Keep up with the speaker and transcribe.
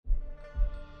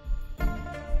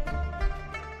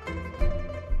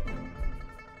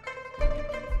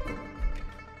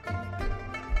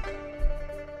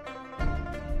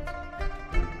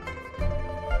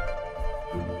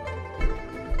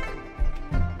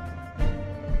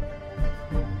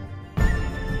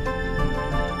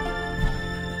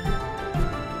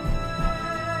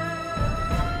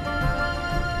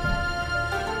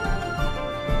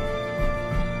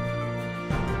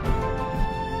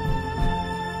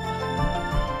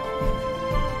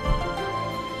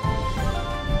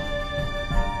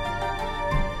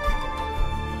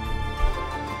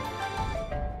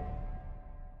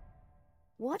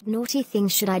What naughty thing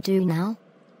should I do now?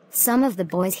 Some of the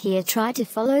boys here try to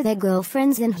follow their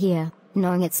girlfriends in here,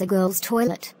 knowing it's a girl's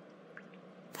toilet.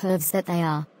 Pervs that they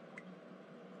are.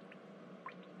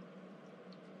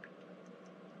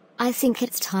 I think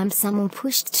it's time someone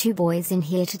pushed 2 boys in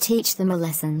here to teach them a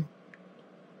lesson.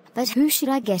 But who should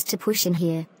I get to push in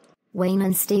here? Wayne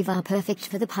and Steve are perfect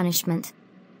for the punishment.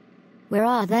 Where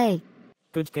are they?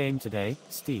 Good game today,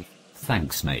 Steve.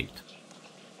 Thanks, mate.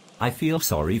 I feel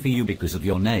sorry for you because of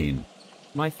your name.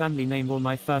 My family name or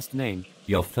my first name?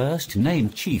 Your first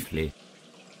name chiefly.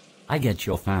 I get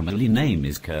your family name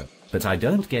is Kerr, but I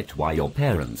don't get why your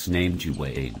parents named you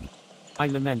Wayne. I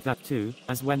lament that too,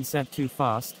 as when said too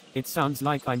fast, it sounds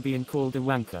like I'm being called a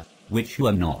wanker. Which you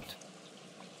are not.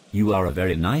 You are a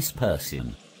very nice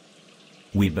person.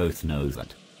 We both know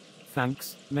that.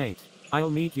 Thanks, mate. I'll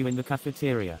meet you in the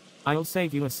cafeteria. I'll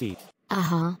save you a seat.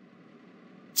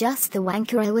 Just the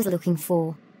wanker I was looking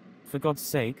for. For God's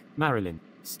sake, Marilyn,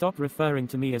 stop referring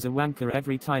to me as a wanker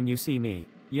every time you see me.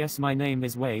 Yes, my name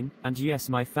is Wayne, and yes,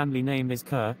 my family name is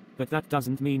Kerr, but that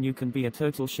doesn't mean you can be a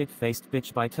total shit-faced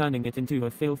bitch by turning it into a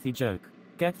filthy joke.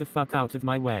 Get the fuck out of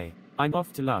my way. I'm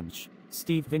off to lunch.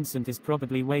 Steve Vincent is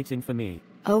probably waiting for me.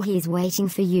 Oh, he's waiting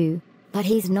for you, but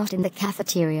he's not in the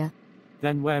cafeteria.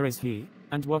 Then where is he,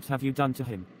 and what have you done to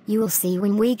him? You will see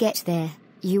when we get there,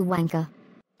 you wanker.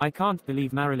 I can't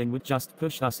believe Marilyn would just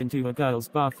push us into a girl's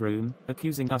bathroom,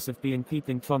 accusing us of being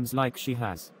peeping toms like she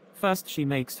has. First she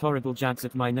makes horrible jags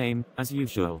at my name, as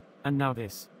usual, and now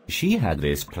this. She had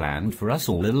this planned for us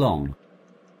all along.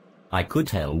 I could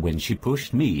tell when she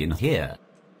pushed me in here.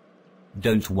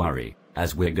 Don't worry,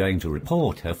 as we're going to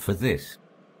report her for this.